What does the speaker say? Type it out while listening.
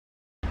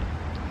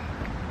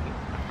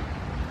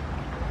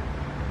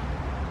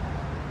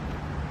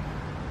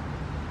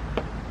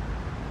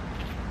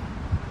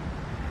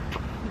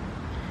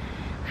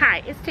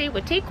Hi, it's T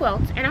with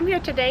Teaquilts, and I'm here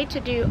today to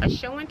do a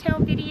show and tell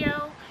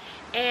video.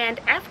 And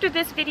after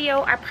this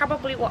video, I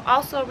probably will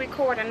also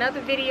record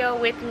another video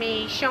with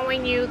me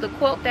showing you the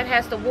quilt that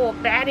has the wool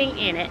batting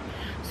in it.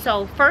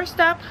 So first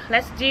up,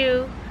 let's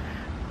do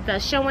the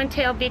show and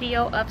tell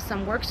video of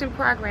some works in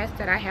progress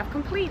that I have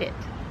completed.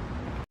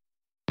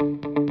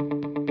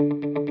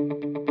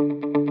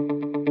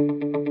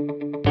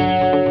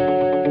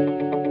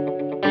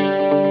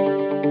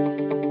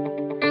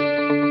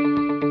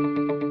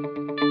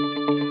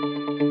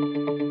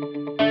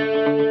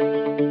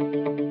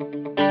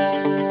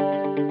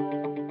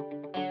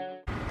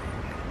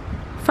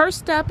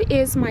 First up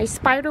is my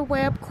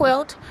spiderweb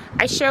quilt.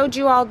 I showed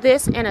you all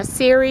this in a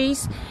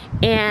series,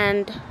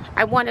 and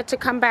I wanted to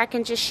come back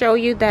and just show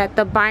you that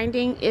the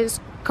binding is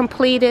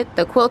completed,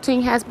 the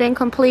quilting has been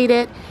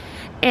completed,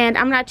 and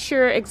I'm not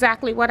sure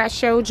exactly what I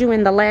showed you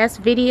in the last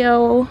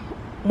video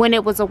when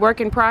it was a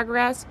work in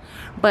progress,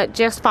 but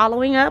just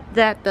following up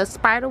that the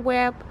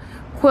spiderweb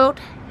quilt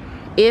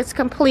is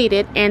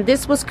completed, and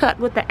this was cut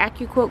with the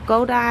AccuQuilt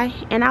Go die,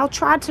 and I'll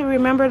try to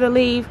remember to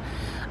leave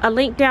a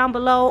link down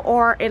below,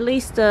 or at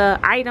least the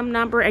item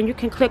number, and you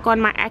can click on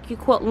my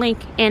AccuQuilt link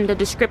in the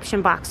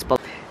description box below.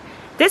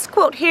 This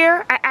quilt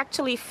here I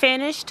actually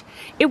finished.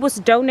 It was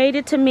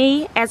donated to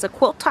me as a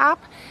quilt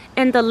top,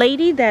 and the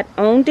lady that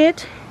owned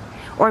it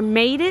or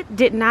made it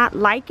did not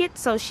like it,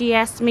 so she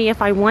asked me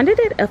if I wanted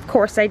it. Of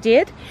course I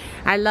did.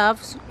 I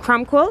love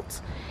crumb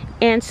quilts,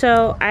 and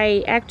so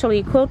I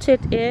actually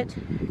quilted it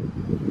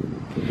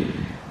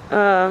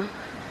on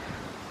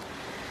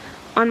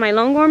my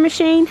Longhorn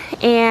machine,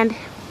 and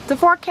the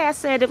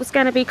forecast said it was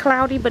going to be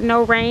cloudy but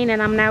no rain, and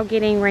I'm now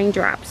getting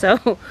raindrops,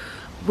 so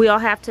we'll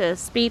have to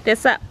speed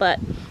this up. But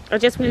I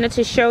just wanted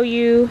to show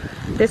you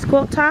this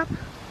quilt top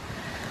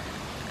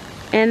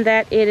and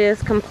that it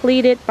is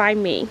completed by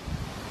me.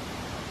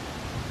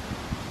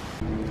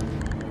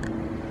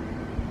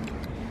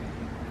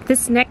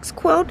 This next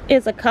quilt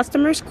is a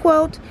customer's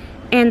quilt,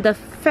 and the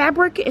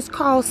fabric is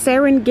called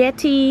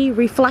Serengeti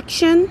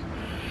Reflection.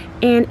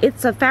 And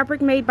it's a fabric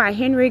made by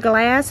Henry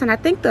Glass, and I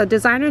think the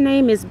designer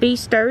name is B.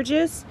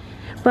 Sturgis.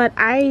 But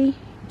I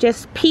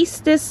just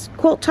pieced this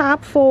quilt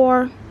top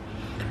for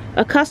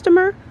a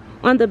customer.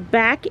 On the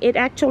back, it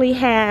actually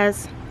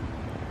has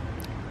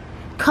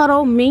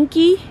Cuddle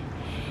Minky,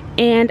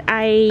 and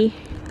I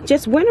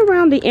just went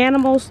around the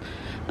animals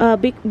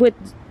with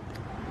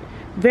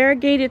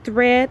variegated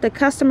thread. The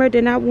customer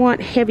did not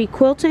want heavy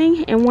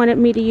quilting and wanted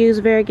me to use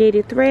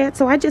variegated thread,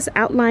 so I just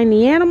outlined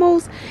the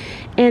animals.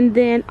 And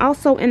then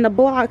also in the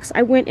blocks,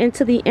 I went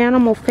into the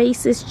animal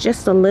faces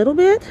just a little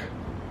bit,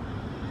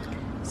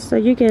 so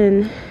you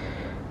can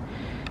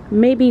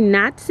maybe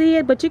not see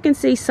it, but you can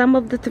see some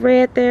of the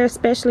thread there,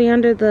 especially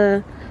under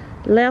the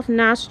left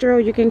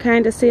nostril. You can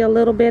kind of see a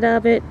little bit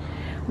of it,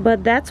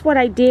 but that's what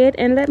I did.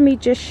 And let me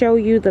just show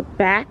you the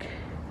back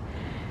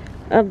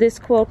of this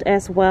quilt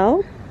as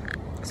well,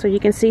 so you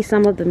can see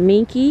some of the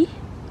minky.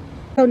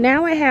 So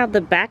now I have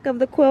the back of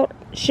the quilt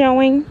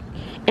showing,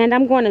 and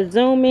I'm going to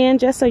zoom in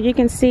just so you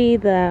can see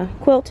the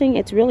quilting.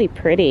 It's really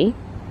pretty.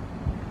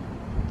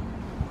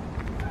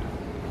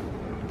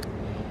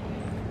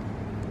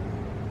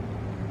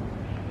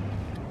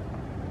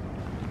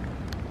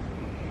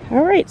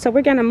 Alright, so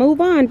we're going to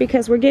move on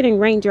because we're getting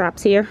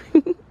raindrops here.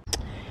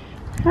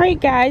 Alright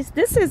guys,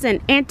 this is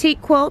an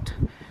antique quilt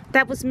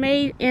that was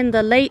made in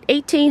the late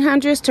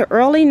 1800s to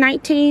early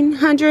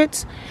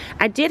 1900s.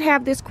 I did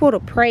have this quilt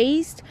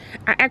appraised.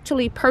 I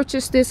actually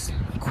purchased this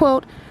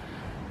quilt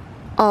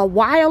a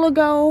while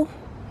ago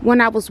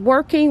when I was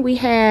working. We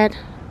had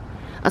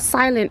a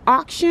silent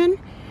auction,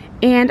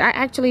 and I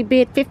actually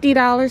bid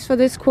 $50 for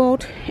this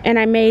quilt, and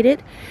I made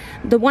it.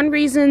 The one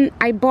reason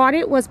I bought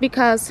it was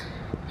because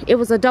it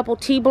was a double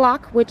T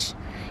block, which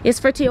is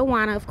for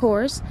Teajuana, of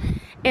course,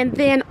 and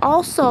then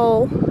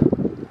also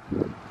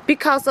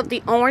because of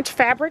the orange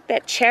fabric,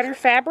 that cheddar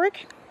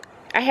fabric.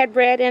 I had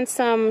read in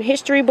some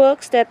history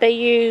books that they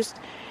used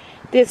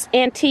this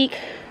antique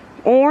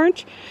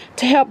orange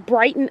to help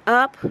brighten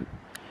up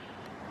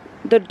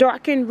the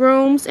darkened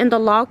rooms in the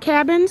log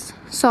cabins,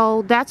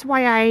 so that's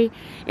why I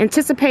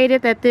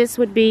anticipated that this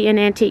would be an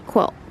antique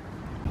quilt.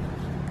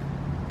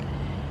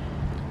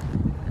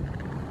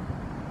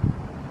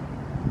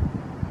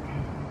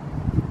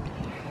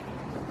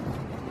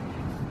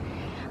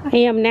 I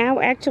am now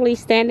actually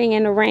standing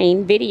in the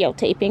rain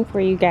videotaping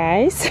for you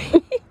guys.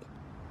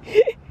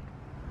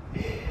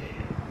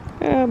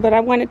 But I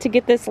wanted to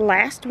get this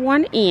last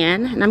one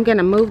in, and I'm going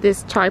to move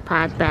this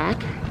tripod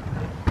back.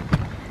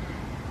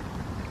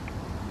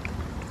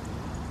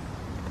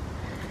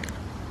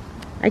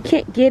 I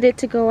can't get it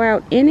to go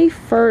out any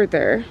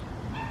further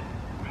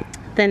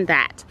than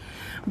that.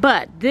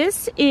 But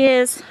this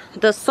is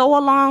the sew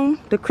along,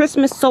 the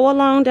Christmas sew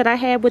along that I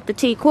had with the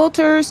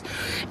Teaquilters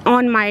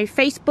on my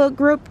Facebook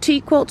group,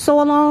 Teaquilt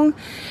Sew Along.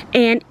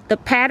 And The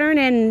pattern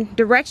and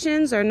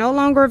directions are no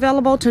longer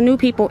available to new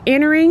people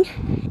entering.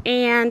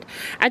 And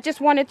I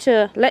just wanted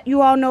to let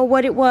you all know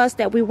what it was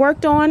that we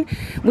worked on.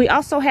 We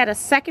also had a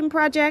second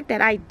project that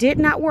I did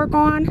not work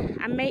on.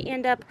 I may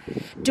end up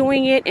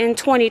doing it in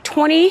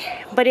 2020,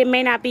 but it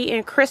may not be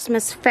in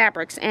Christmas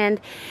fabrics.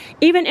 And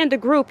even in the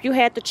group, you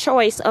had the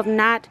choice of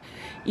not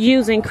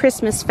using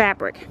Christmas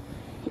fabric.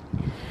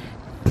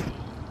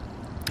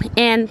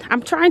 And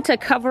I'm trying to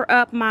cover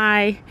up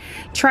my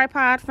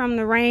tripod from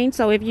the rain,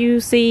 so if you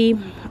see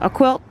a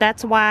quilt,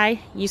 that's why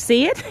you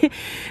see it.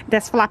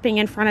 That's flopping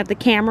in front of the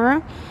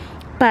camera.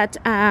 But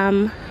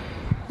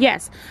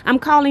yes, I'm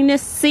calling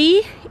this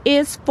C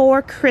is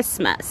for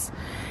Christmas.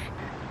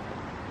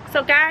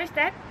 So guys,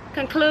 that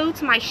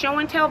concludes my show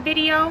and tell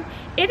video.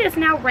 It is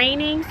now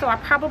raining, so I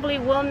probably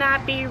will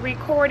not be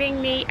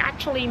recording me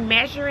actually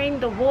measuring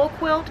the wool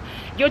quilt.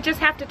 You'll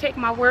just have to take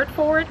my word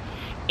for it.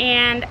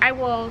 And I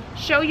will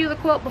show you the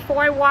quilt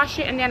before I wash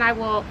it, and then I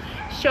will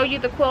show you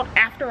the quilt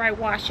after I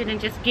wash it and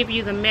just give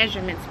you the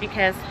measurements,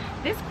 because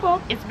this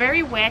quilt is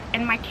very wet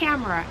and my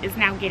camera is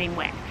now getting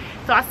wet.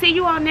 So I'll see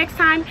you all next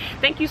time.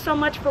 Thank you so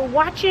much for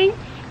watching.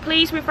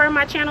 Please refer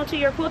my channel to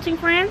your quilting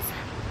friends.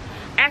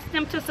 Ask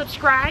them to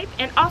subscribe,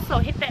 and also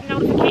hit that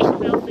notification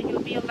bell so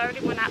you'll be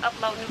alerted when I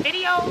upload new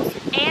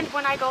videos and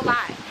when I go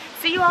live.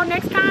 See you all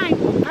next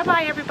time. Bye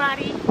bye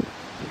everybody.